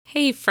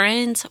Hey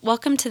friends,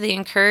 welcome to the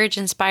Encourage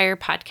Inspire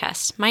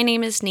podcast. My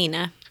name is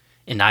Nina.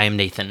 And I am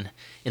Nathan.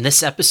 In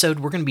this episode,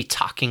 we're going to be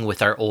talking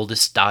with our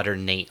oldest daughter,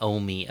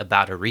 Naomi,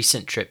 about a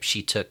recent trip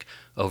she took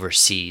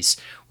overseas.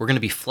 We're going to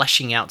be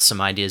fleshing out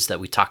some ideas that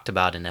we talked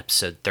about in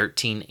episode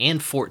 13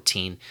 and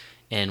 14,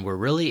 and we're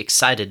really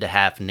excited to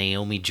have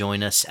Naomi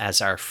join us as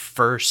our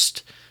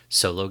first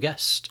solo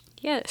guest.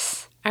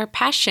 Yes, our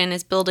passion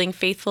is building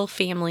faithful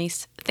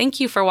families.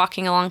 Thank you for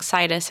walking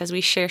alongside us as we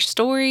share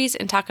stories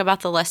and talk about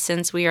the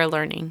lessons we are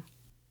learning.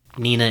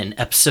 Nina, in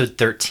episode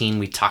 13,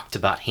 we talked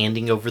about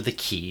handing over the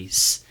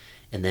keys.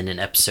 And then in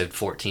episode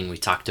 14, we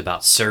talked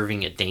about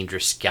serving a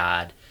dangerous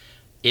God.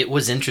 It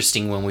was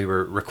interesting when we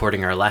were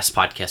recording our last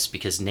podcast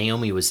because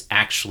Naomi was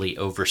actually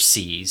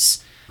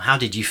overseas. How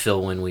did you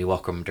feel when we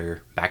welcomed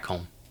her back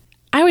home?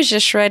 I was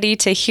just ready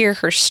to hear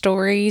her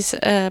stories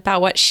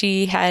about what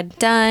she had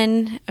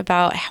done,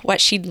 about what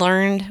she'd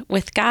learned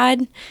with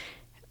God.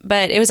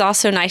 But it was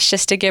also nice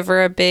just to give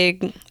her a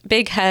big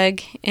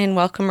hug and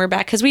welcome her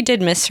back because we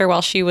did miss her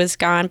while she was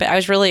gone. But I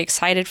was really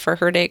excited for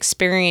her to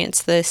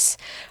experience this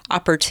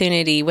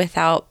opportunity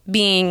without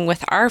being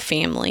with our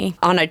family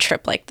on a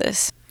trip like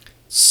this.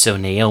 So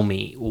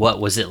Naomi,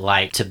 what was it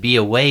like to be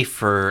away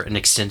for an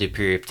extended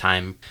period of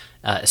time,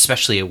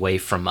 especially away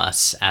from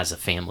us as a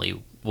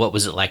family? What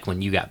was it like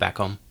when you got back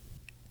home?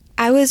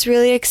 I was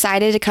really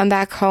excited to come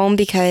back home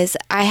because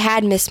I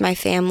had missed my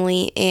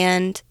family,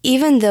 and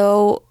even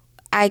though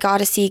I got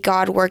to see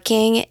God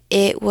working,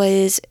 it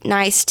was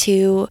nice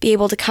to be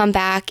able to come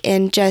back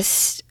and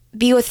just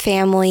be with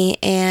family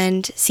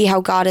and see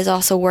how God is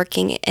also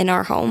working in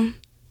our home.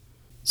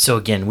 So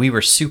again, we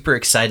were super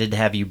excited to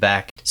have you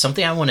back.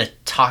 Something I want to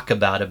talk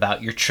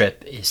about your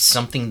trip is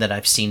something that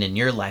I've seen in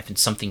your life and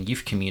something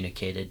you've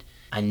communicated.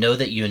 I know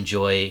that you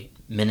enjoy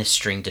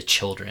ministering to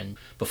children.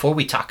 Before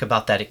we talk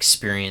about that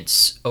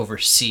experience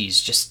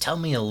overseas, just tell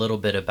me a little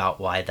bit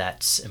about why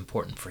that's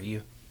important for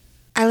you.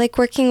 I like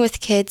working with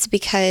kids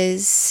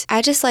because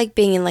I just like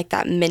being in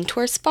that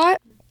mentor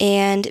spot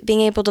and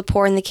being able to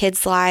pour in the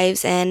kids'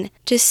 lives and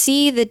just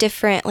see the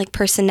different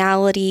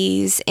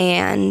personalities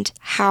and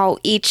how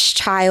each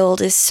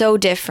child is so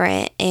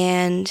different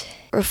and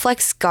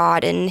reflects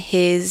God and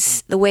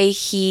the way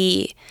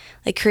he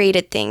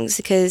created things,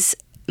 because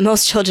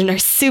most children are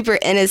super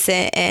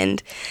innocent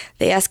and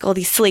they ask all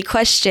these silly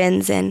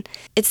questions, and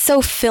it's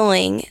so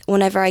filling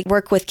whenever I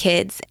work with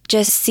kids.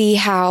 Just see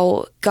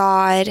how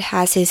God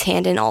has his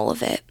hand in all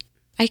of it.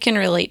 I can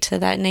relate to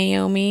that,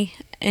 Naomi.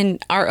 In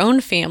our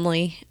own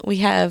family, we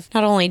have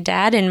not only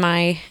Dad and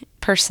my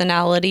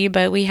personality,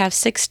 but we have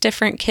 6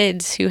 different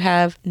kids who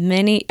have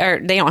they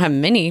don't have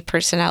many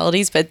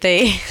personalities, but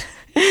the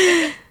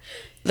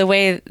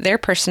way their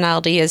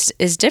personality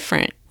is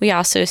different. We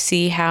also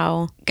see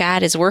how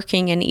God is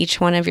working in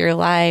each one of your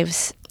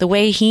lives. The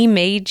way he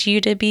made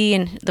you to be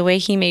and the way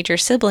he made your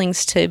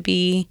siblings to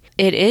be,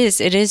 it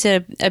is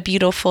a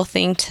beautiful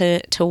thing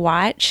to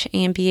watch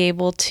and be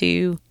able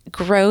to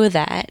grow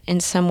that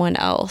in someone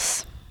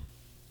else.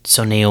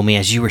 So Naomi,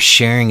 as you were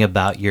sharing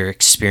about your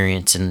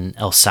experience in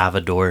El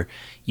Salvador,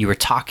 you were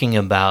talking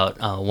about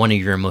one of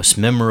your most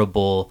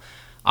memorable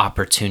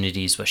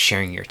opportunities was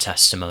sharing your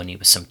testimony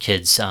with some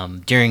kids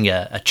during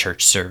a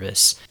church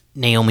service.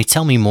 Naomi,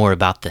 tell me more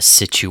about the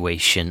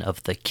situation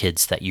of the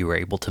kids that you were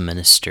able to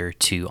minister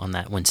to on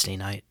that Wednesday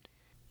night.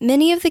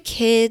 Many of the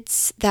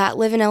kids that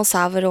live in El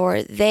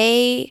Salvador,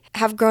 they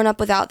have grown up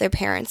without their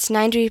parents.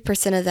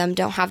 90% of them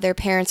don't have their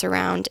parents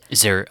around.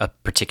 Is there a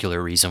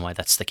particular reason why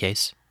that's the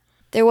case?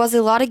 There was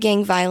a lot of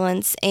gang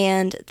violence,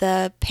 and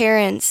the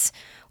parents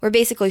were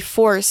basically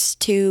forced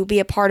to be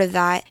a part of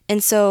that.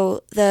 And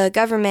so the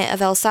government of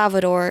El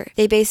Salvador,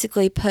 they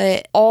basically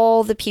put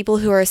all the people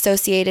who are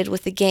associated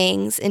with the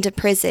gangs into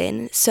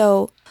prison.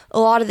 So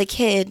a lot of the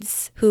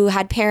kids who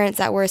had parents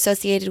that were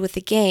associated with the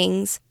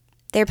gangs,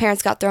 their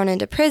parents got thrown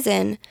into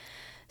prison.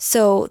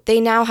 So they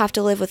now have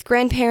to live with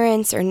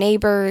grandparents or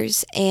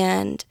neighbors,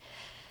 and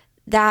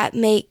that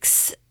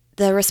makes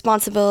the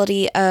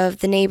responsibility of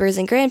the neighbors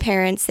and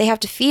grandparents. They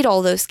have to feed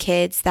all those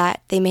kids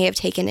that they may have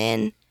taken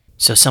in.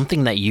 So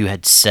something that you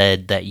had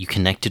said that you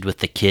connected with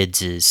the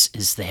kids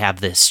is they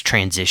have this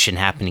transition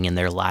happening in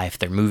their life.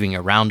 They're moving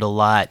around a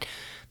lot.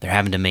 They're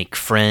having to make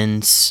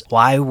friends.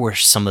 Why were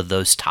some of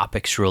those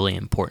topics really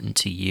important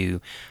to you?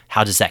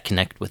 How does that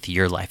connect with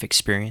your life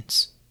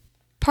experience?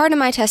 Part of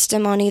my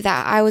testimony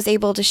that I was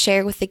able to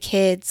share with the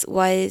kids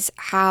was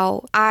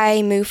how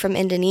I moved from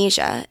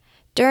Indonesia.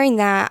 During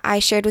that, I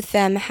shared with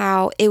them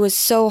how it was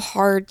so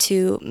hard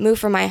to move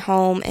from my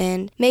home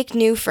and make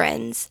new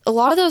friends. A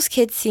lot of those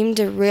kids seemed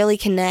to really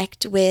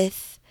connect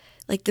with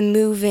the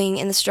moving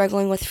and the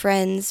struggling with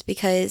friends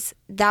because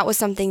that was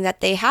something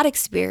that they had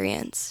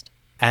experienced.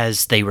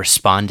 As they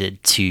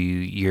responded to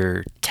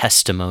your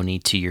testimony,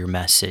 to your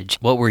message,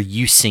 what were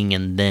you seeing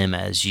in them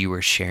as you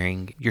were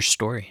sharing your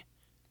story?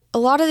 A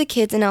lot of the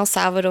kids in El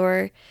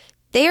Salvador,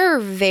 they are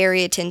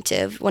very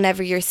attentive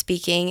whenever you're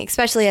speaking,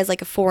 especially as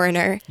a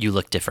foreigner. You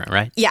look different,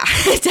 right? Yeah,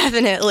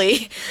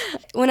 definitely.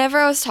 Whenever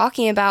I was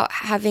talking about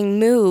having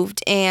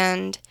moved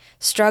and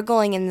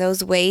struggling in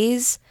those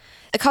ways,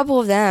 a couple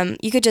of them,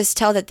 you could just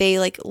tell that they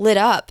like lit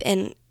up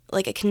and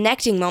like a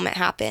connecting moment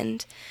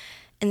happened.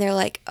 And they're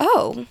like,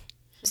 oh,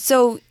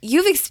 so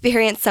you've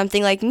experienced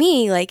something like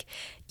me. Like,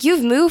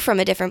 you've moved from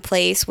a different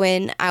place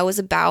when I was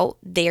about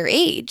their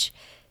age.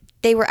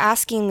 They were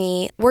asking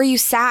me, were you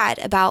sad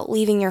about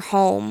leaving your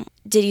home?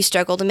 Did you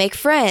struggle to make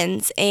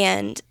friends?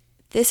 And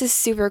this is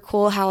super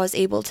cool how I was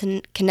able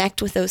to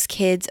connect with those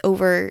kids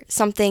over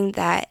something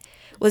that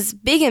was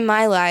big in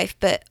my life,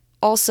 but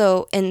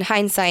also in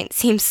hindsight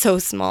seems so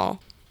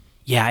small.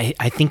 Yeah,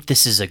 I think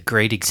this is a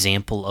great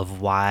example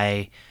of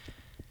why,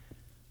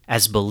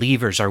 as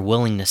believers, our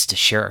willingness to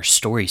share our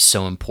story is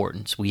so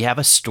important. We have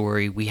a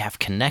story, we have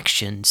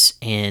connections,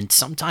 and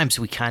sometimes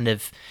we kind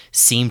of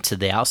seem to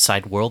the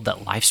outside world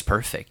that life's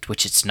perfect,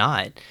 which it's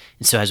not.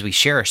 And so as we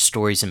share our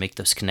stories and make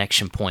those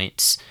connection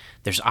points,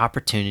 there's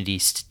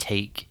opportunities to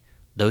take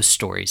those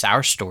stories,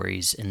 our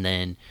stories, and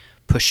then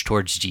push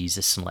towards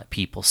Jesus and let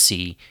people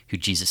see who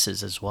Jesus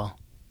is as well.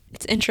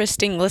 It's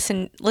interesting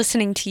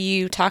listening to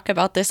you talk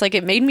about this. Like,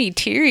 it made me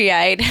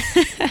teary-eyed.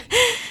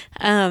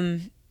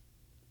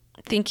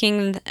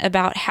 Thinking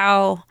about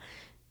how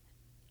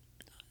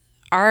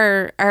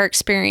our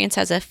experience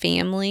as a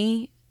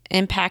family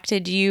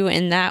impacted you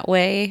in that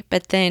way,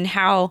 but then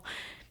how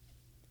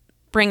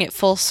bring it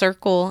full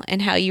circle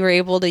and how you were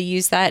able to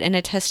use that in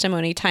a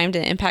testimony time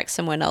to impact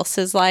someone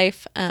else's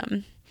life.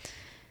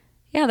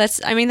 Yeah,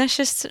 that's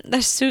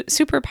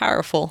super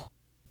powerful.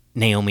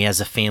 Naomi, as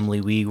a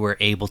family, we were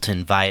able to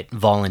invite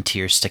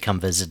volunteers to come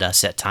visit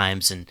us at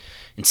times. And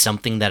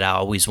something that I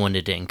always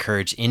wanted to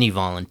encourage any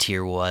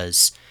volunteer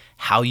was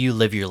how you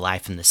live your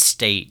life in the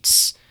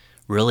States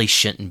really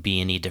shouldn't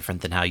be any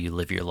different than how you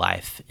live your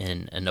life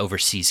in an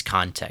overseas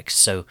context.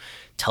 So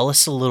tell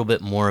us a little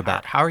bit more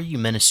about how are you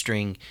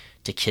ministering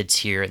to kids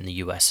here in the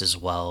U.S. as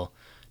well,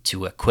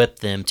 to equip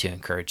them, to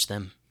encourage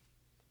them?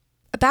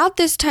 About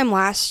this time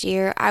last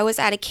year, I was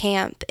at a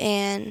camp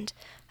and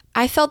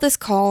I felt this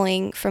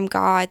calling from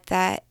God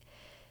that,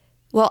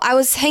 well, I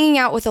was hanging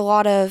out with a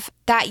lot of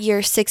that year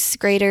 6th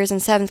graders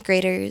and 7th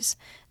graders,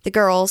 the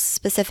girls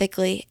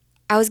specifically.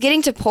 I was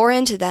getting to pour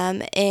into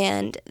them,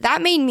 and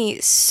that made me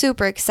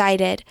super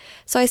excited.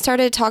 So I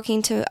started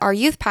talking to our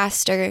youth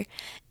pastor,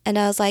 and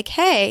I was like,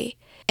 hey,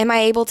 am I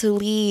able to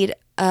lead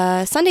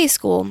a Sunday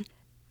school?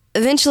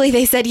 Eventually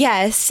they said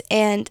yes,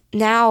 and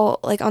now,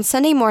 like on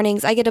Sunday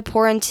mornings, I get to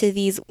pour into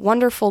these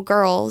wonderful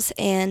girls,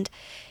 and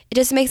it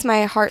just makes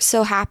my heart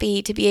so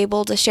happy to be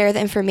able to share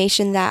the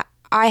information that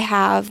I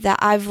have, that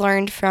I've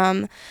learned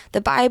from the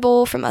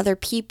Bible, from other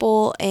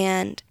people,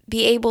 and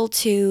be able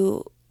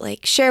to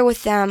like share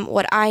with them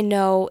what I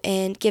know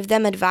and give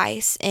them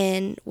advice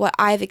and what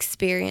I've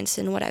experienced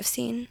and what I've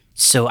seen.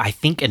 So I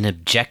think an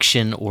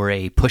objection or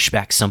a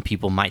pushback some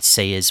people might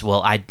say is,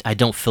 well, I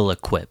don't feel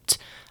equipped.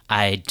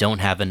 I don't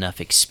have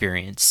enough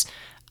experience.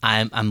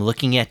 I'm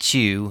looking at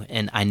you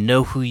and I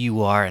know who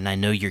you are and I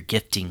know your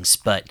giftings,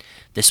 but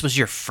this was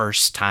your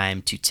first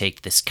time to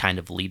take this kind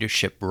of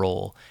leadership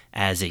role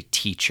as a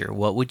teacher.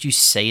 What would you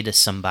say to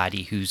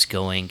somebody who's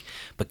going,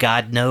 but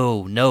God,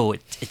 no,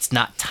 it's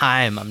not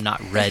time. I'm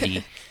not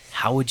ready.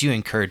 How would you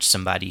encourage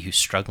somebody who's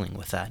struggling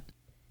with that?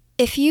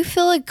 If you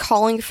feel a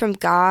calling from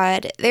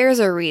God, there's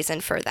a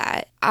reason for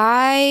that.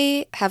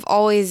 I have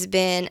always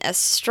been a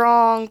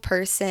strong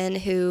person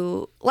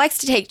who likes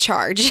to take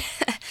charge.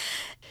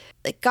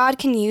 Like, God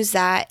can use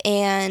that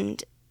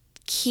and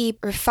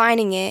keep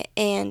refining it.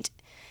 And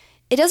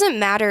it doesn't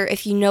matter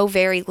if you know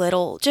very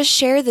little. Just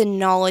share the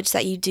knowledge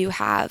that you do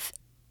have.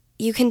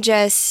 You can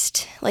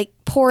just like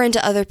pour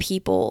into other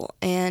people,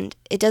 and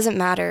it doesn't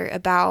matter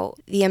about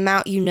the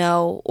amount you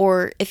know,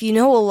 or if you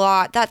know a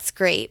lot, that's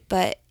great,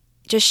 but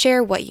just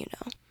share what you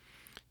know.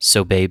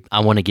 So, babe,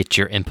 I want to get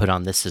your input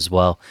on this as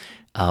well.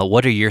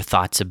 What are your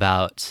thoughts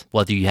about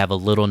whether you have a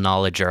little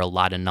knowledge or a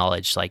lot of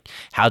knowledge? Like,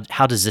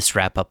 how does this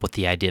wrap up with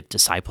the idea of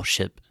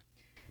discipleship?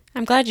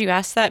 I'm glad you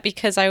asked that,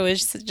 because I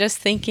was just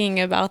thinking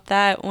about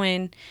that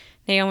when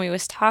Naomi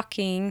was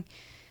talking.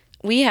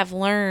 We have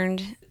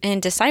learned in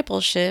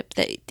discipleship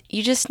that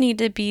you just need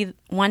to be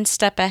one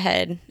step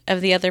ahead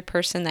of the other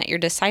person that you're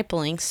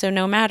discipling. So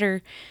no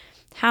matter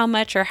how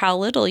much or how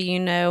little you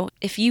know,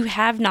 if you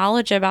have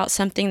knowledge about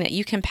something that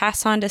you can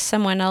pass on to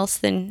someone else,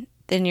 then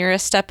you're a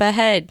step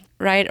ahead,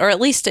 right? Or at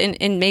least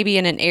in maybe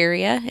in an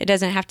area. It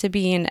doesn't have to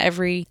be in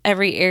every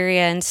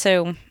area. And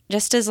so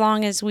just as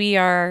long as we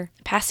are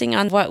passing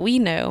on what we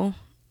know,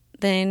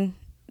 then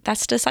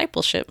that's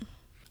discipleship.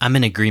 I'm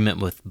in agreement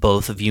with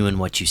both of you in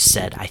what you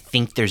said. I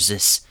think there's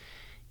this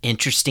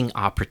interesting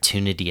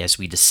opportunity as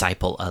we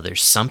disciple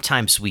others.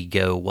 Sometimes we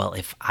go, well,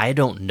 if I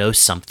don't know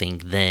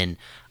something, then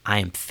I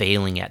am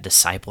failing at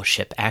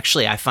discipleship.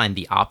 Actually, I find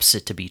the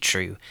opposite to be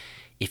true.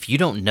 If you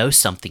don't know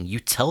something, you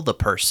tell the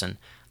person,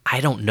 I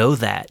don't know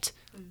that.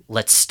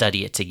 Let's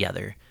study it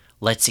together.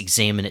 Let's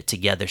examine it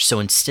together. So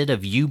instead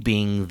of you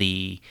being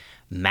the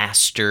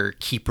master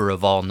keeper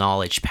of all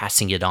knowledge,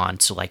 passing it on,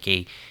 so like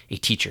a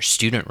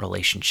teacher-student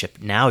relationship,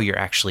 now you're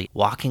actually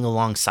walking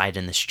alongside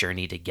in this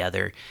journey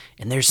together.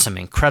 And there's some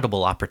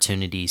incredible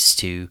opportunities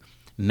to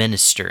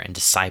minister and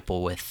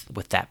disciple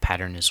with that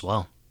pattern as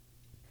well.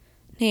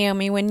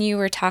 Naomi, when you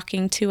were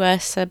talking to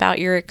us about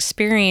your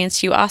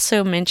experience, you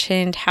also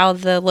mentioned how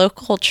the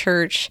local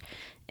church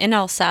in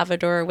El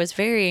Salvador was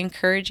very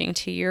encouraging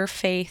to your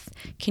faith.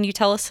 Can you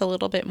tell us a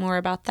little bit more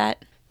about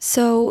that?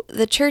 So,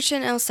 the church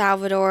in El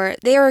Salvador,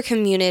 they are a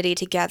community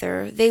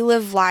together. They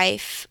live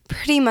life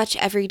pretty much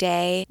every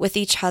day with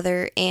each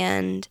other,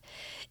 and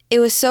it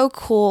was so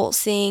cool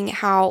seeing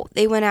how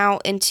they went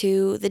out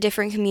into the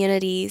different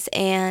communities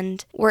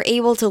and were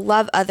able to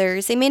love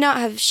others. They may not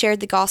have shared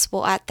the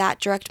gospel at that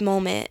direct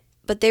moment,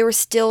 but they were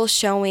still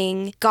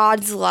showing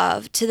God's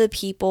love to the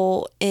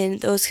people in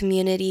those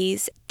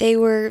communities. They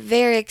were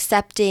very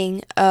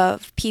accepting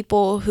of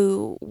people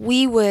who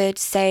we would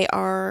say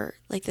are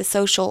like the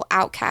social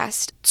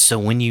outcast. So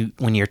when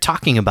you're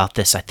talking about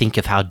this, I think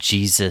of how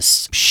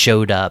Jesus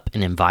showed up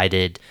and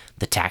invited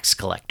the tax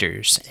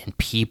collectors and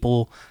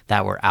people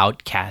that were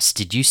outcasts.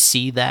 Did you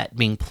see that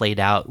being played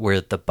out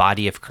where the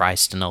body of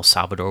Christ in El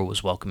Salvador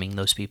was welcoming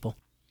those people?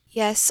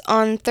 Yes,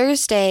 on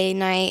Thursday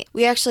night,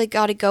 we actually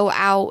got to go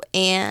out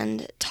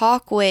and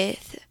talk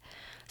with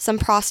some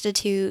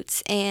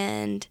prostitutes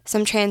and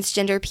some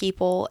transgender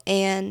people,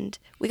 and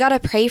we got to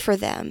pray for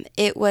them.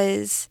 It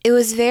was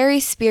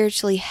very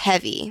spiritually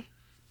heavy.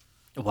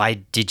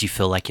 Why did you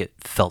feel like it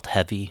felt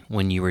heavy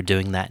when you were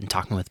doing that and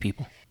talking with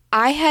people?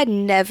 I had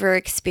never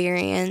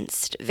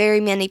experienced very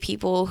many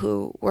people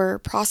who were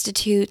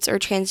prostitutes or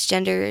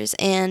transgenders,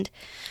 and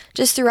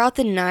just throughout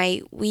the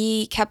night,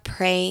 we kept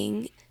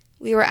praying.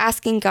 We were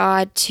asking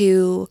God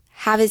to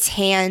have his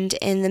hand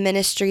in the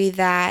ministry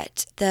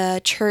that the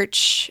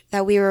church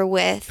that we were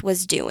with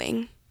was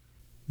doing.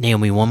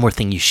 Naomi, one more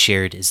thing you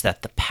shared is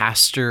that the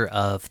pastor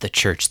of the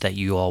church that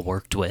you all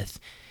worked with,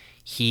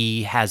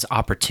 he has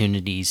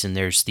opportunities and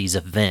there's these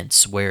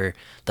events where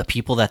the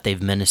people that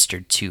they've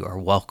ministered to are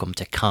welcome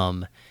to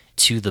come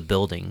to the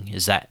building.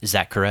 Is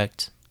that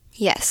correct?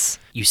 Yes.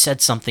 You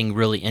said something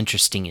really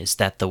interesting is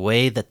that the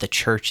way that the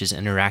church is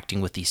interacting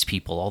with these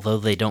people, although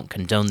they don't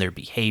condone their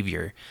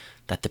behavior,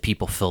 that the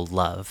people feel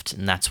loved,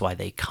 and that's why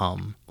they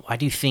come. Why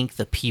do you think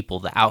the people,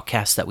 the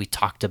outcasts that we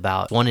talked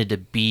about, wanted to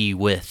be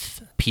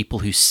with people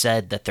who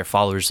said that they're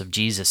followers of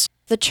Jesus?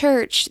 The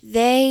church,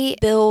 they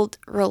build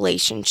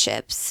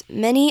relationships.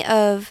 Many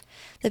of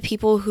the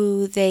people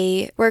who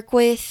they work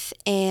with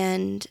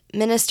and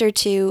minister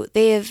to,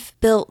 they have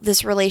built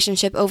this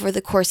relationship over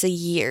the course of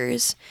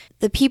years.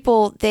 The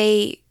people,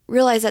 they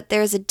realize that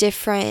there's a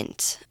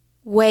different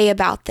way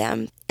about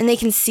them, and they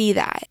can see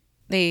that.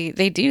 They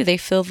do. They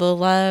feel the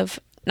love,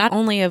 not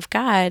only of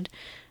God,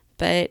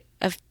 but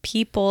of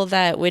people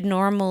that would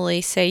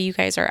normally say you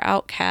guys are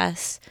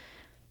outcasts.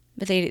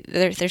 But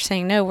they're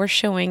saying, no, we're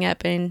showing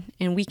up and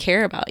we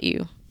care about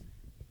you.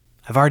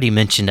 I've already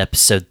mentioned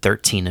episode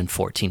 13 and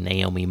 14,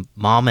 Naomi.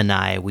 Mom and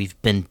I, we've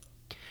been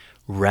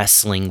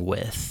wrestling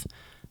with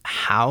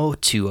how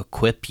to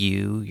equip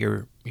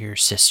you, your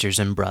sisters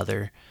and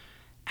brother,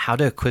 how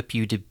to equip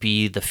you to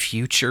be the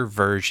future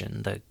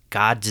version, the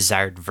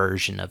God-desired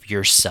version of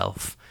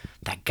yourself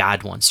that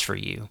God wants for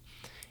you.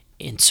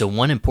 And so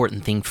one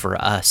important thing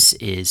for us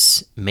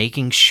is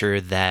making sure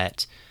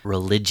that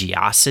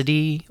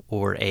religiosity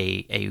or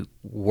a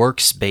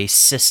works-based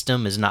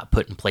system is not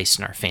put in place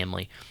in our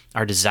family.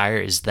 Our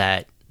desire is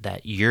that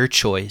your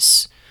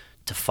choice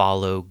to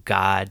follow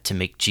God, to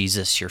make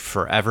Jesus your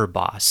forever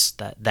boss,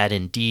 that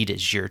indeed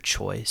is your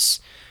choice.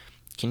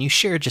 Can you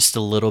share just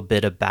a little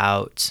bit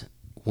about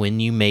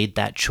when you made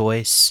that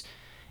choice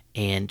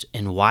and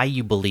why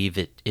you believe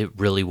it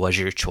really was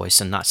your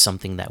choice and not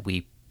something that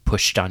we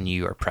pushed on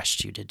you or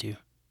pressed you to do?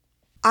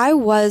 I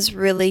was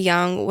really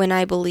young when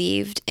I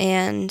believed,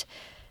 and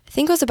I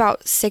think I was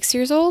about 6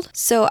 years old.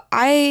 So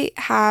I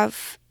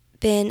have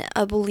been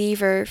a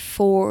believer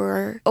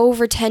for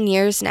over 10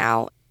 years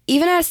now.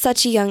 Even at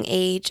such a young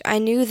age, I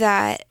knew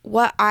that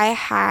what I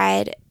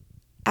had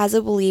as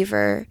a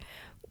believer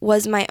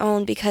was my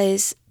own,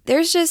 because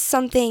there's just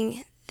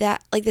something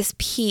that, like this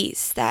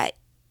peace that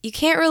you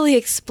can't really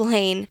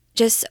explain.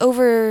 Just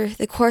over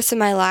the course of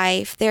my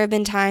life, there have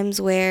been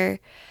times where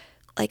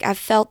I've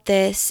felt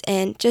this,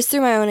 and just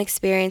through my own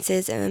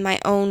experiences and my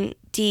own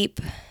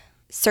deep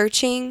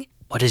searching.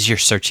 What has your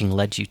searching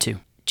led you to?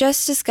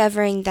 Just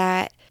discovering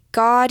that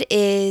God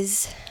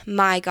is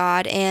my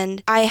God,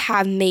 and I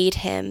have made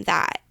him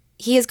that.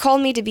 He has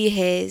called me to be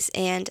his,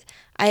 and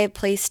I have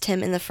placed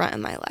him in the front of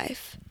my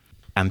life.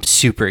 I'm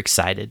super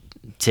excited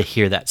to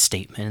hear that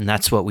statement, and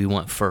that's what we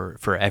want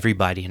for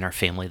everybody in our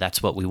family.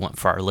 That's what we want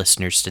for our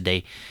listeners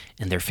today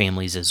and their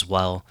families as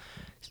well.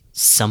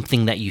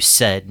 Something that you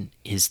said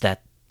is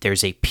that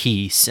there's a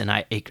peace, and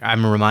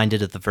I'm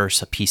reminded of the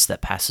verse, a peace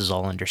that passes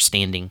all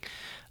understanding.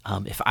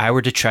 If I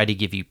were to try to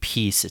give you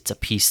peace, it's a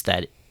peace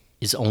that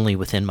is only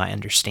within my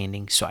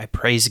understanding. So I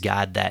praise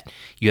God that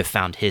you have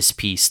found his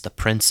peace, the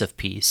Prince of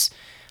Peace,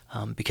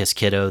 because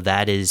kiddo,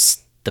 that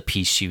is the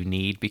peace you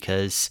need,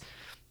 because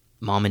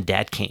mom and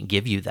dad can't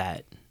give you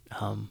that.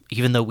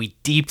 Even though we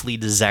deeply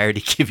desire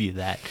to give you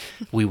that,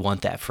 we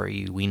want that for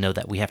you. We know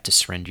that we have to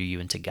surrender you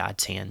into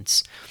God's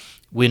hands.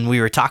 When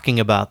we were talking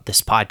about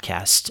this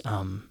podcast,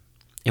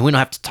 and we don't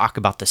have to talk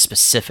about the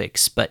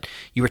specifics, but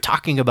you were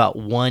talking about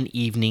one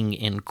evening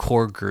in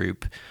core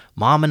group.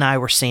 Mom and I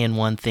were saying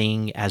one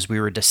thing as we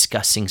were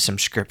discussing some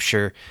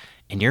scripture,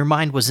 and your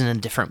mind was in a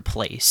different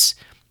place.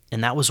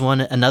 And that was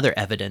another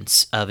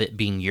evidence of it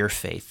being your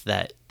faith,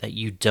 that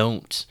you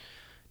don't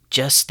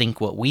just think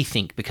what we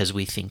think because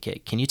we think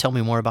it. Can you tell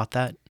me more about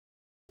that?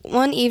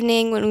 One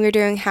evening when we were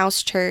doing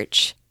house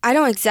church, I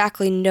don't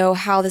exactly know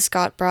how this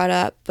got brought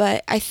up,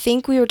 but I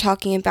think we were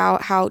talking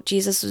about how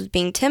Jesus was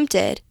being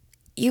tempted.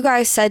 You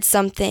guys said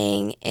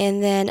something,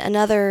 and then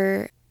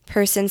another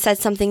person said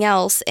something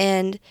else,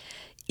 and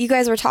you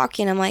guys were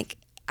talking. I'm like,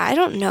 I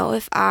don't know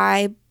if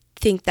I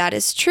think that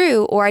is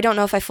true, or I don't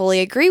know if I fully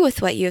agree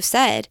with what you have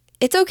said.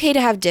 It's okay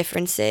to have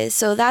differences.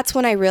 So that's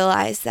when I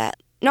realized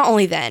that, not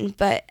only then,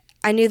 but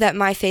I knew that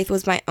my faith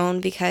was my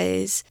own,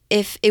 because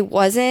if it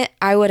wasn't,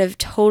 I would have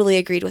totally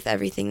agreed with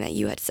everything that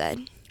you had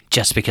said.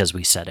 Just because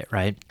we said it,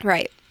 right?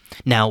 Right.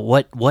 Now,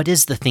 what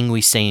is the thing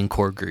we say in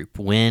core group?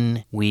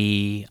 When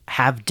we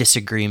have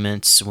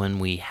disagreements, when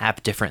we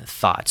have different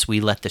thoughts,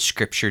 we let the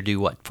scripture do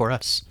what for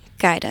us?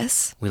 Guide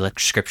us. We let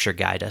scripture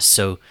guide us.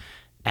 So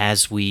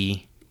as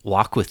we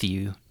walk with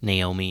you,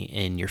 Naomi,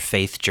 in your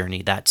faith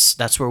journey,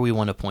 that's where we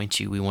want to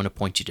point you. We want to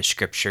point you to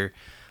scripture,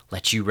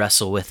 let you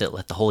wrestle with it,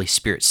 let the Holy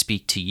Spirit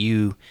speak to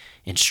you,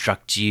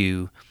 instruct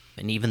you.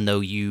 And even though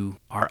you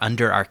are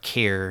under our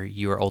care,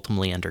 you are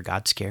ultimately under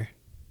God's care.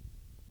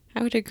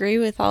 I would agree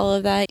with all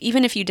of that.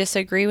 Even if you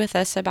disagree with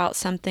us about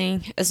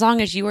something, as long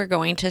as you are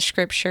going to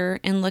scripture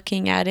and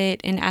looking at it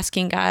and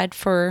asking God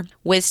for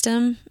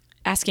wisdom,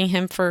 asking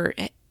him for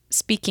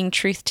speaking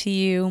truth to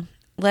you,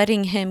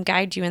 letting him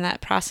guide you in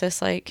that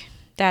process, like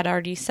Dad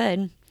already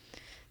said,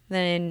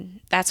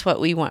 then that's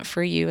what we want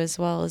for you as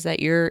well, is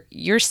that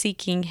you're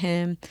seeking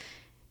him,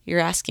 you're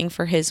asking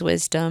for his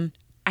wisdom.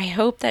 I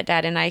hope that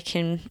Dad and I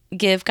can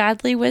give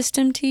godly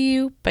wisdom to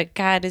you, but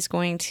God is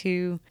going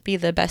to be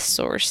the best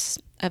source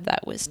of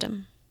that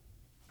wisdom.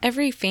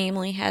 Every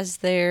family has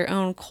their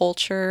own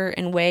culture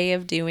and way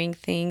of doing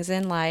things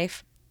in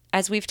life.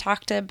 As we've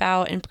talked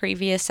about in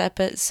previous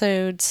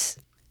episodes,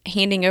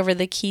 handing over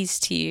the keys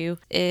to you,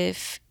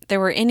 if there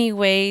were any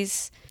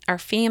ways our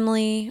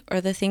family or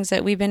the things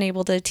that we've been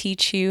able to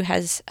teach you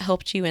has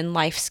helped you in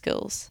life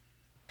skills.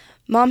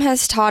 Mom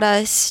has taught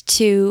us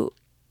to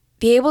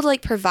be able to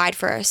provide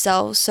for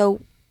ourselves.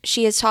 So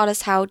she has taught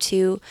us how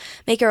to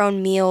make our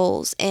own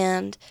meals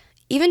and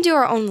even do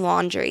our own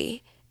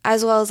laundry,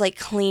 as well as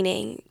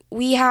cleaning.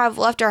 We have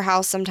left our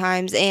house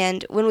sometimes,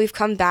 and when we've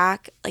come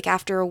back,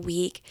 after a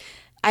week,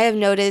 I have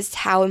noticed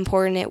how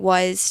important it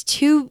was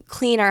to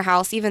clean our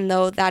house, even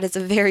though that is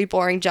a very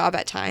boring job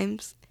at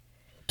times.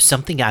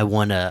 Something I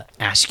want to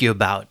ask you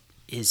about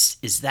is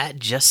that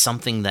just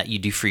something that you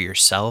do for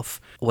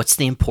yourself? What's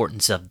the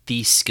importance of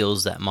these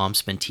skills that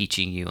Mom's been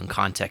teaching you in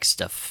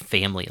context of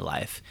family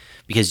life?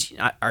 Because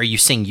are you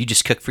saying you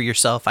just cook for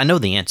yourself? I know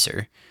the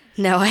answer.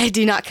 No, I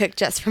do not cook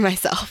just for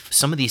myself.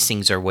 Some of these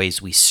things are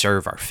ways we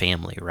serve our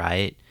family,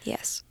 right?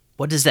 Yes.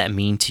 What does that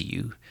mean to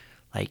you?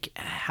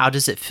 How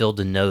does it feel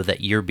to know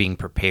that you're being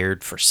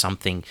prepared for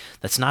something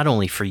that's not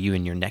only for you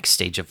in your next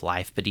stage of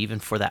life, but even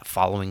for that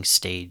following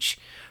stage,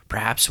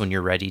 perhaps when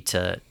you're ready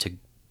to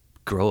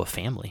grow a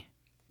family?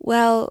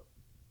 Well,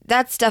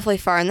 that's definitely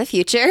far in the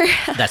future.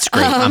 That's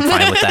great. I'm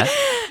fine with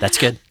that. That's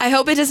good. I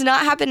hope it does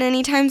not happen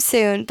anytime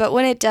soon, but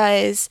when it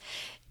does,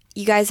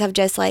 you guys have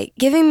just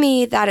given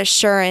me that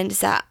assurance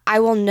that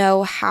I will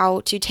know how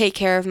to take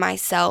care of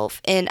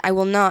myself, and I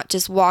will not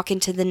just walk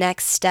into the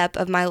next step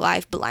of my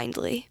life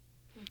blindly.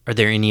 Are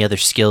there any other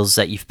skills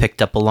that you've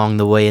picked up along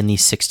the way in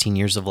these 16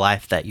 years of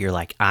life that you're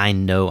I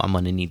know I'm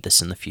going to need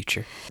this in the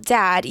future?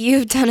 Dad,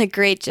 you've done a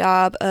great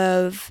job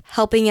of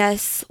helping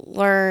us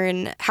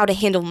learn how to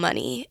handle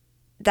money.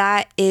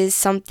 That is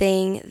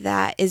something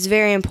that is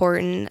very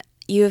important.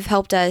 You have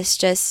helped us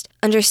just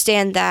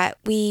understand that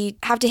we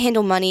have to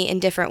handle money in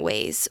different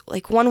ways.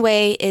 One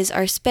way is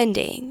our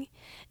spending,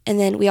 and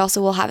then we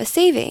also will have a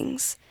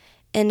savings.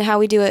 And how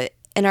we do it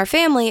in our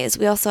family is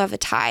we also have a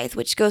tithe,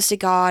 which goes to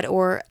God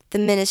or the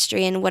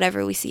ministry and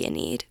whatever we see a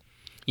need.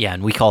 Yeah,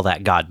 and we call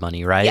that God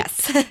money, right?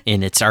 Yes.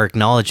 And it's our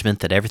acknowledgement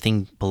that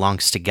everything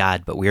belongs to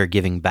God, but we are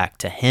giving back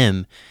to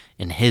him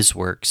and his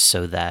works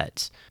so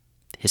that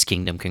his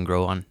kingdom can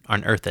grow on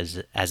earth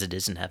as it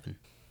is in heaven.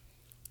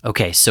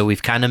 Okay, so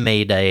we've kind of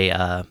made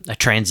a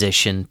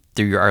transition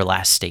through our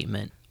last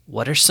statement.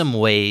 What are some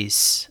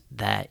ways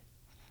that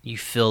you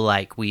feel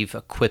like we've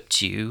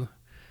equipped you,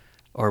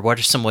 or what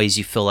are some ways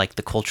you feel like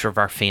the culture of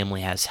our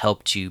family has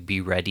helped you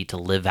be ready to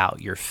live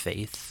out your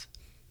faith?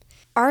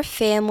 Our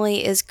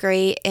family is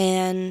great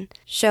in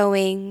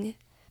showing,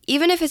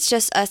 even if it's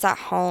just us at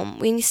home,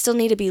 we still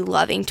need to be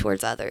loving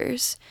towards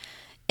others.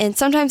 And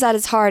sometimes that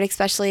is hard,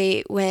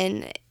 especially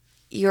when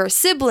you're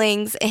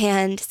siblings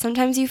and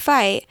sometimes you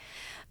fight.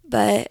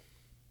 But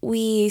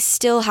we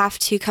still have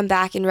to come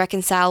back and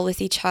reconcile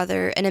with each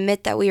other and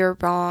admit that we were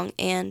wrong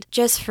and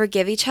just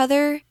forgive each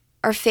other.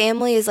 Our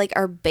family is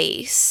our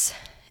base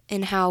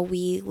in how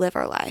we live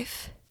our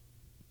life.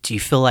 Do you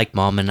feel like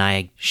Mom and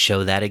I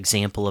show that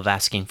example of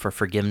asking for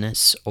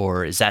forgiveness,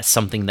 or is that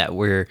something that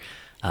we're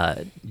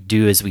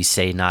do as we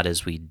say, not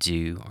as we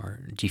do?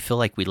 Or do you feel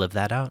like we live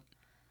that out?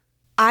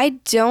 I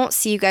don't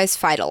see you guys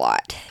fight a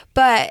lot,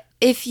 but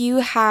if you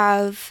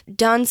have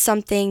done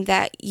something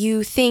that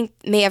you think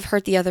may have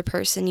hurt the other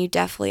person, you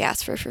definitely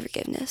ask for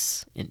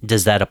forgiveness.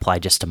 Does that apply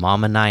just to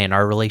Mom and I in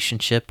our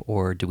relationship,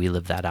 or do we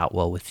live that out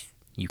well with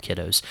you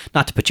kiddos?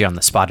 Not to put you on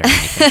the spot or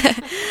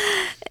anything.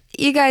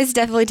 You guys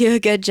definitely do a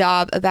good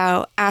job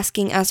about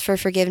asking us for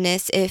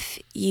forgiveness if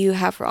you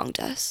have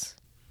wronged us.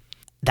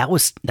 That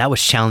was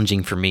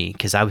challenging for me,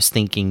 because I was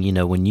thinking,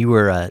 when you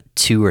were a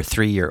 2 or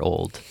 3 year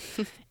old,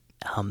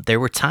 there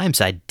were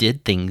times I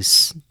did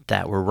things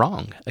that were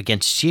wrong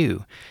against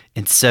you.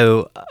 And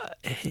so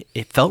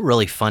it felt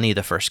really funny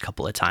the first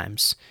couple of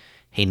times.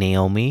 Hey,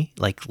 Naomi,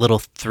 like little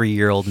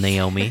 3-year-old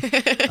Naomi,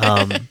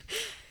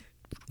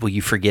 will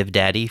you forgive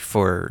Daddy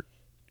for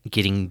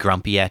getting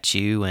grumpy at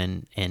you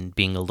and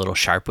being a little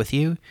sharp with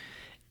you?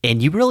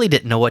 And you really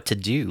didn't know what to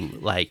do.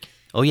 Like,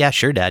 oh yeah,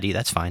 sure, Daddy,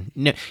 that's fine.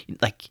 No,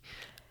 like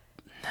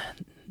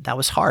that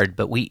was hard,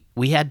 but we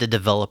had to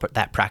develop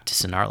that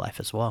practice in our life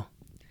as well.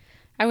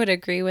 I would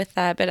agree with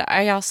that, but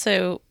I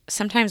also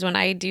sometimes when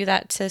I do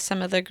that to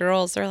some of the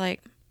girls, they're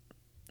like,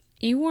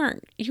 you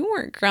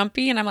weren't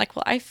grumpy, and I'm like,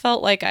 well, I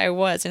felt like I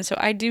was, and so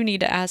I do need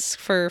to ask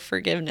for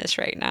forgiveness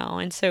right now.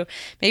 And so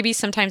maybe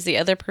sometimes the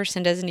other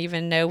person doesn't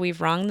even know we've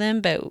wronged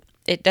them, but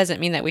it doesn't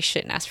mean that we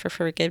shouldn't ask for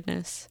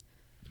forgiveness.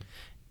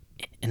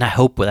 And I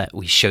hope that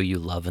we show you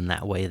love in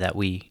that way, that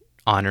we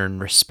honor and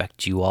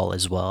respect you all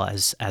as well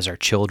as our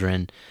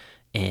children,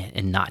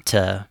 and not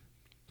to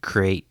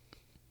create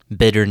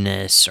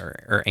bitterness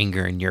or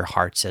anger in your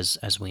hearts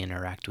as we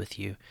interact with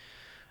you.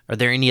 Are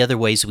there any other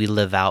ways we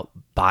live out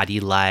body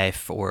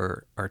life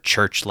or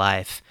church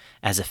life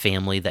as a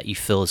family that you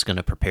feel is going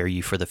to prepare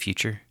you for the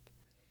future?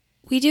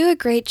 We do a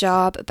great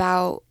job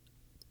about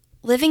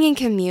living in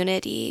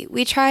community.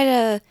 We try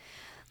to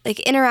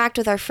interact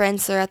with our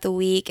friends throughout the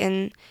week,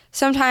 and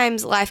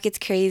sometimes life gets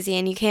crazy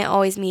and you can't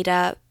always meet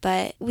up,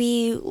 but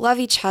we love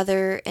each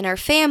other and our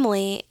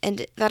family,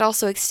 and that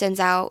also extends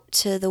out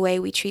to the way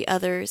we treat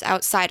others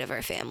outside of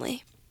our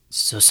family.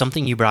 So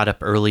something you brought up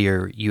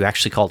earlier, you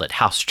actually called it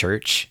house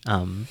church,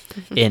 and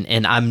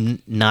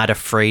I'm not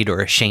afraid or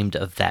ashamed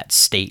of that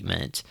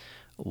statement.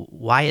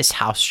 Why is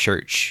house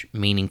church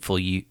meaningful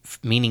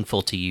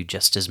to you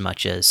just as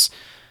much as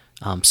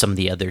some of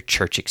the other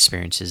church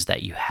experiences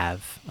that you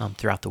have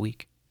throughout the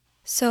week?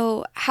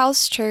 So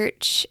house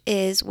church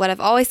is what I've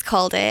always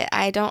called it.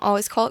 I don't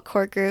always call it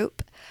core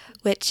group,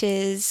 which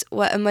is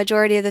what a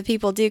majority of the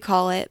people do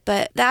call it.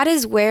 But that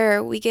is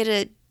where we get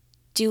to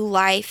do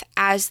life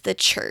as the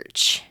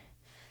church.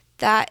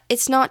 That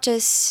it's not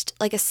just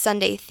like a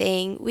Sunday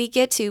thing. We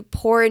get to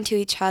pour into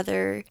each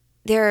other.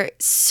 There are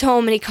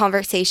so many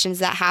conversations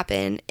that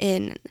happen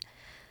in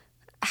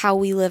how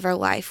we live our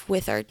life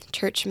with our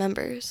church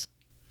members.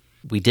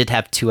 We did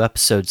have 2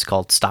 episodes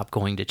called Stop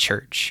Going to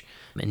Church.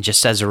 And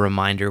just as a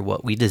reminder,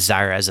 what we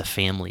desire as a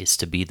family is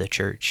to be the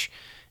church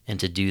and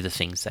to do the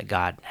things that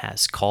God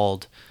has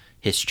called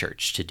his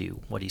church to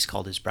do, what he's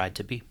called his bride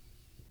to be.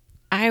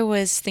 I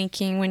was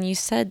thinking when you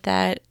said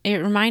that, it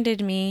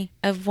reminded me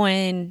of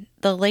when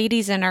the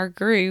ladies in our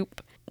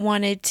group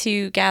wanted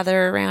to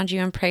gather around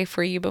you and pray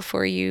for you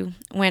before you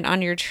went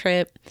on your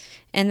trip.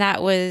 And that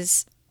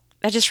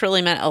just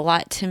really meant a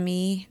lot to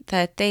me,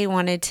 that they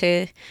wanted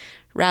to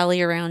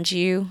rally around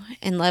you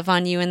and love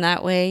on you in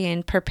that way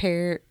and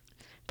prepare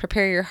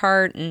your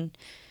heart and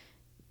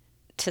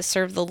to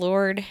serve the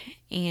Lord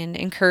and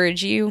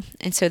encourage you.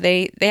 And so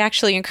they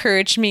actually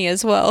encouraged me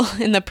as well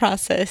in the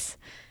process.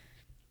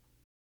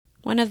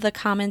 One of the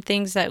common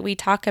things that we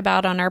talk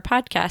about on our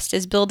podcast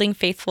is building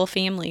faithful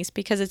families,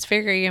 because it's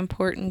very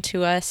important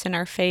to us in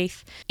our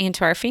faith and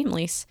to our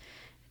families.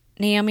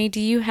 Naomi,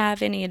 do you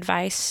have any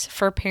advice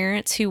for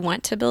parents who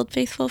want to build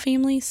faithful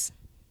families?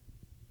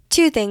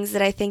 2 things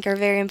that I think are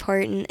very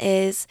important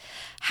is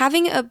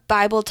having a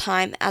Bible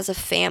time as a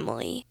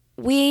family.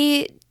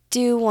 We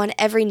do one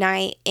every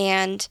night,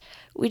 and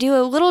we do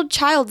a little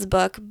child's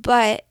book,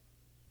 but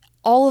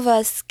all of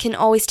us can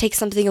always take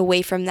something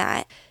away from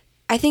that.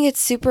 I think it's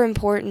super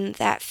important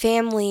that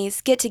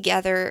families get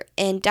together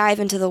and dive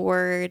into the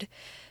Word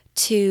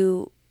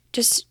to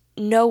just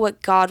know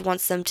what God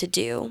wants them to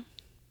do.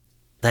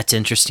 That's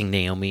interesting,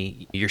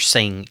 Naomi. You're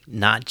saying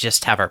not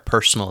just have our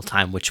personal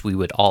time, which we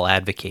would all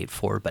advocate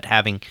for, but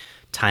having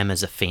time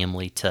as a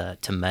family to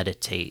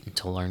meditate and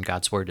to learn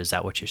God's Word. Is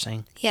that what you're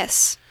saying?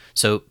 Yes.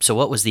 So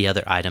what was the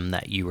other item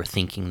that you were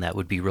thinking that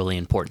would be really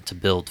important to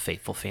build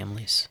faithful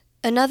families?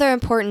 Another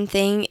important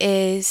thing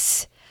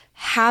is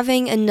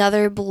having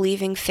another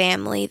believing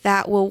family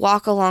that will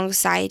walk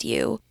alongside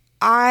you.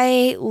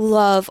 I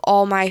love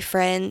all my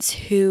friends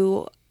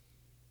who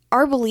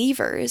are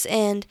believers,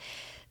 and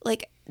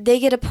they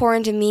get to pour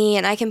into me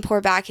and I can pour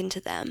back into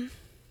them.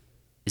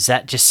 Is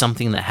that just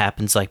something that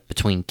happens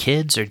between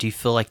kids, or do you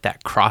feel like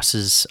that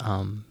crosses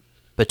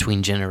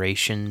between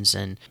generations?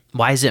 And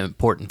why is it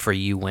important for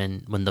you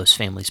when those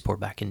families pour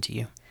back into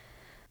you?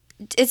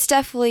 it's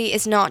definitely,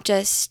 it's not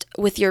just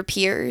with your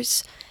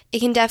peers. It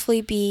can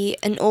definitely be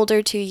an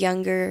older to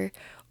younger,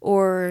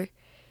 or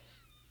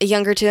a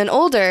younger to an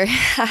older.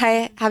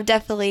 I have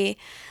definitely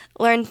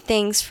learned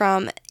things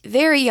from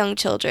very young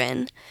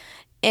children,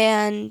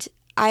 and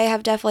I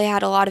have definitely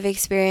had a lot of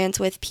experience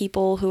with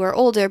people who are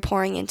older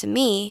pouring into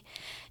me,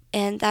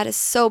 and that is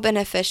so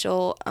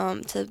beneficial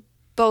to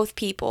both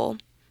people.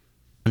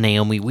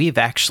 Naomi, we've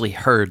actually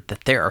heard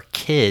that there are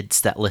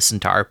kids that listen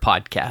to our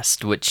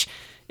podcast, which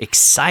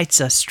excites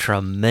us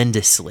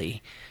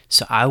tremendously.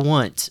 So I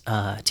want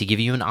to give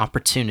you an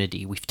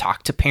opportunity. We've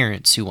talked to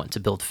parents who want to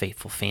build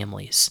faithful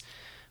families.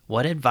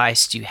 What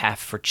advice do you have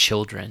for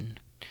children,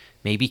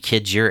 maybe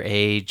kids your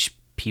age,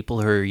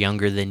 people who are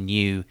younger than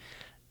you,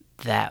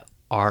 that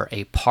are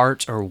a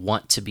part or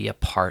want to be a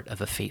part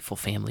of a faithful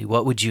family?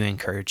 What would you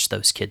encourage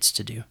those kids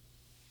to do?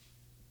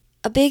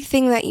 A big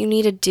thing that you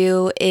need to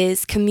do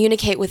is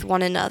communicate with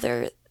one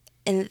another.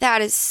 And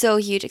that is so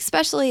huge,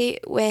 especially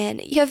when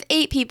you have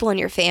 8 people in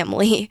your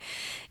family.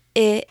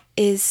 It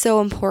is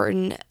so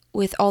important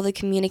with all the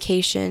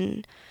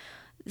communication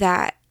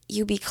that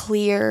you be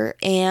clear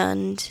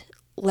and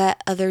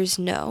let others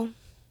know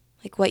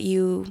like what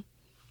you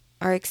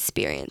are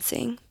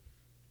experiencing.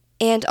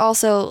 And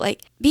also,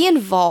 like, be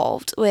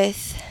involved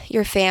with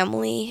your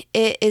family.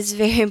 It is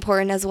very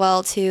important as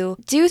well to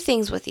do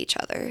things with each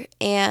other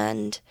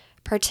and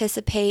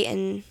participate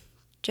and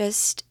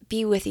just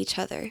be with each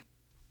other.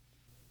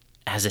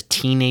 As a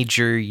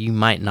teenager, you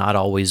might not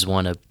always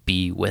want to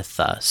be with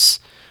us,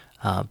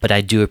 but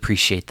I do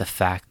appreciate the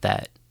fact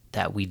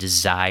that we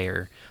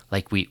desire,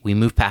 like we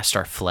move past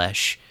our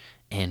flesh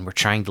and we're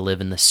trying to live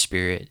in the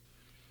Spirit.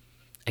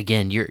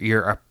 Again,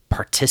 you're a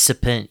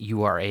participant.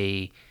 You are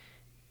a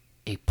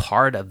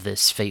part of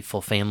this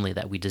faithful family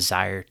that we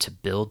desire to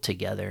build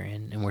together,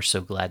 and we're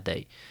so glad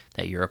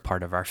that you're a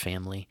part of our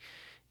family.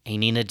 Hey,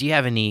 Nina, do you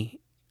have any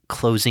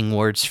closing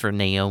words for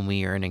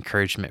Naomi or an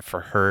encouragement for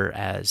her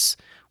as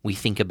we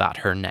think about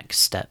her next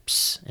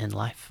steps in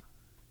life?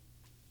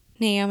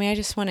 Naomi, I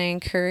just want to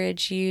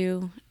encourage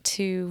you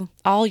to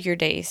all your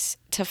days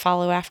to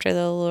follow after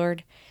the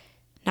Lord,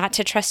 not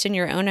to trust in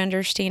your own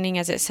understanding,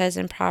 as it says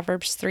in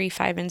Proverbs 3,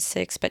 5, and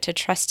 6, but to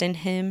trust in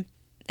Him,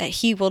 that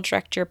He will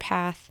direct your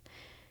path.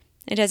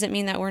 It doesn't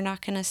mean that we're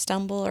not going to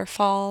stumble or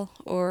fall,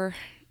 or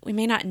we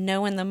may not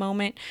know in the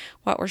moment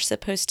what we're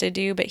supposed to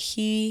do, but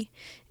He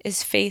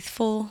is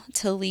faithful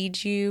to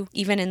lead you,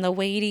 even in the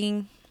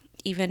waiting,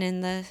 even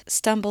in the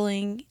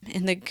stumbling,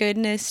 in the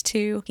goodness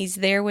too. He's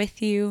there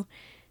with you,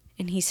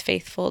 and He's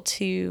faithful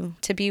to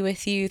be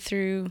with you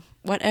through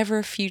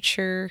whatever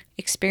future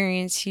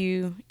experience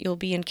you'll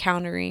be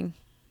encountering.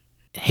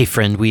 Hey,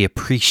 friend, we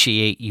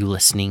appreciate you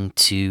listening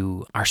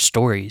to our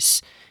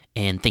stories.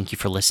 And thank you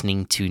for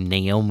listening to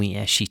Naomi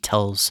as she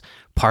tells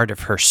part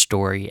of her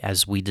story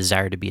as we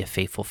desire to be a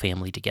faithful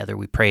family together.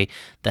 We pray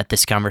that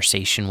this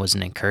conversation was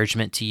an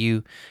encouragement to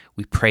you.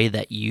 We pray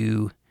that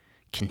you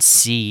can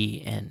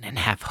see and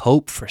have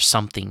hope for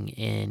something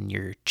in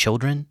your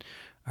children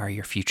or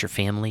your future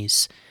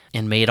families.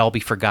 And may it all be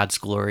for God's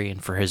glory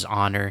and for His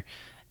honor.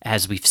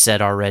 As we've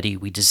said already,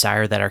 we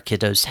desire that our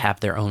kiddos have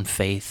their own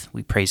faith.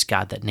 We praise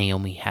God that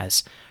Naomi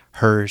has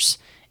hers.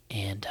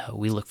 And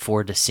we look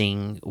forward to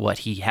seeing what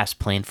He has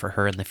planned for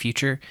her in the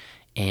future.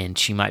 And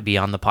she might be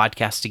on the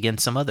podcast again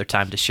some other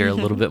time to share a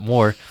little bit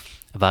more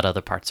about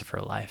other parts of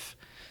her life.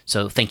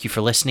 So thank you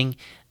for listening.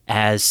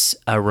 As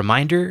a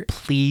reminder,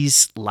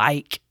 please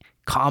like,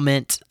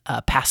 comment,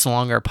 pass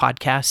along our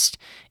podcast.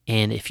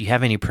 And if you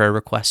have any prayer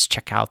requests,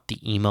 check out the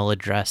email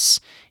address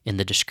in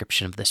the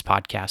description of this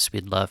podcast.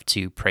 We'd love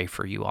to pray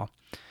for you all.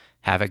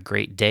 Have a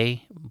great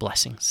day.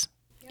 Blessings.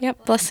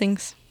 Yep,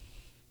 blessings.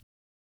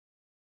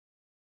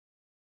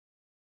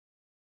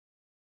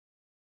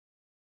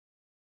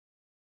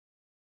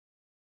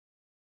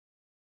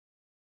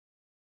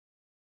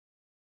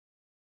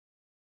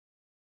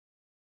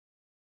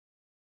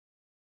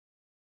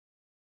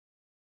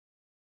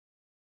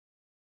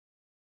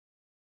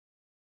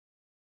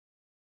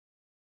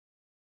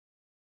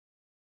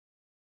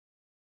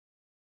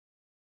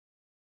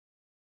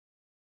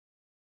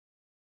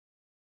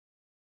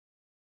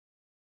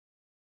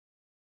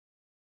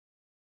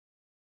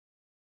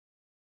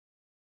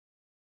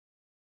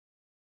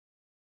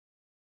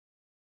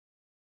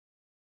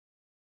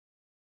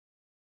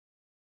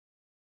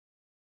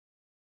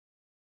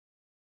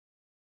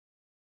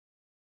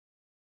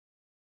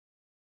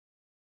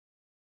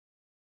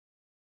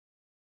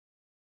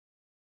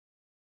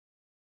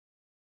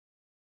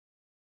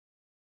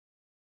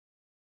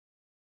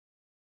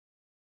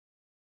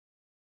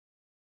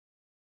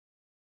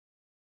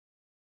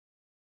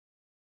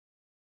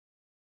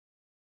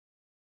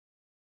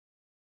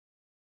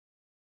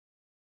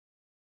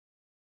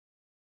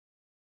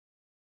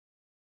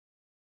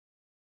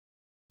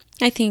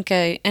 I think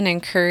an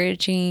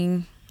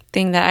encouraging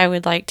thing that I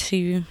would like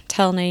to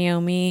tell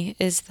Naomi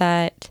is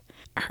that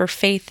her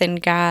faith in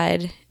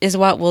God is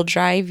what will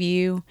drive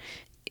you.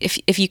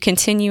 If you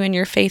continue in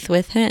your faith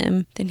with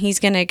Him, then He's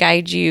going to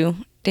guide you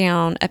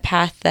down a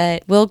path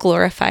that will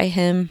glorify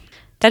Him.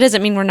 That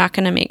doesn't mean we're not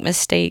going to make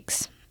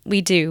mistakes.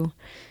 We do.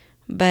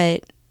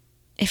 But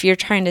if you're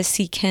trying to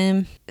seek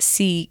him,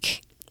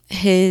 seek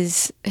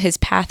his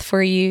path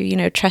for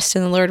you, trust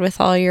in the Lord with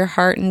all your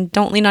heart, and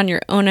don't lean on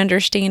your own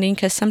understanding,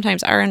 because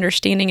sometimes our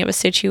understanding of a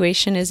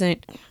situation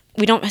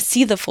we don't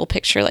see the full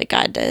picture like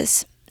God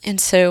does. And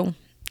so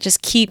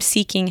just keep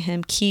seeking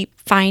him, keep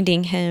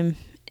finding him.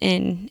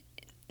 And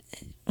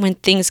when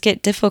things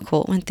get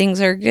difficult, when things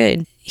are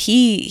good,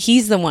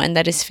 he's the one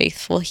that is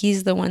faithful.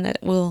 He's the one that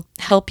will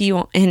help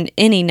you in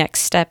any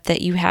next step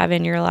that you have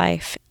in your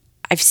life.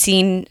 I've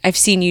seen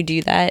you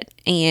do that,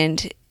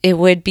 and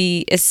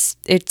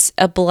it's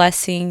a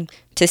blessing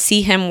to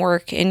see him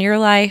work in your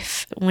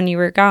life when you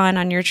were gone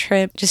on your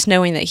trip, just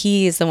knowing that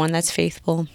he is the one that's faithful.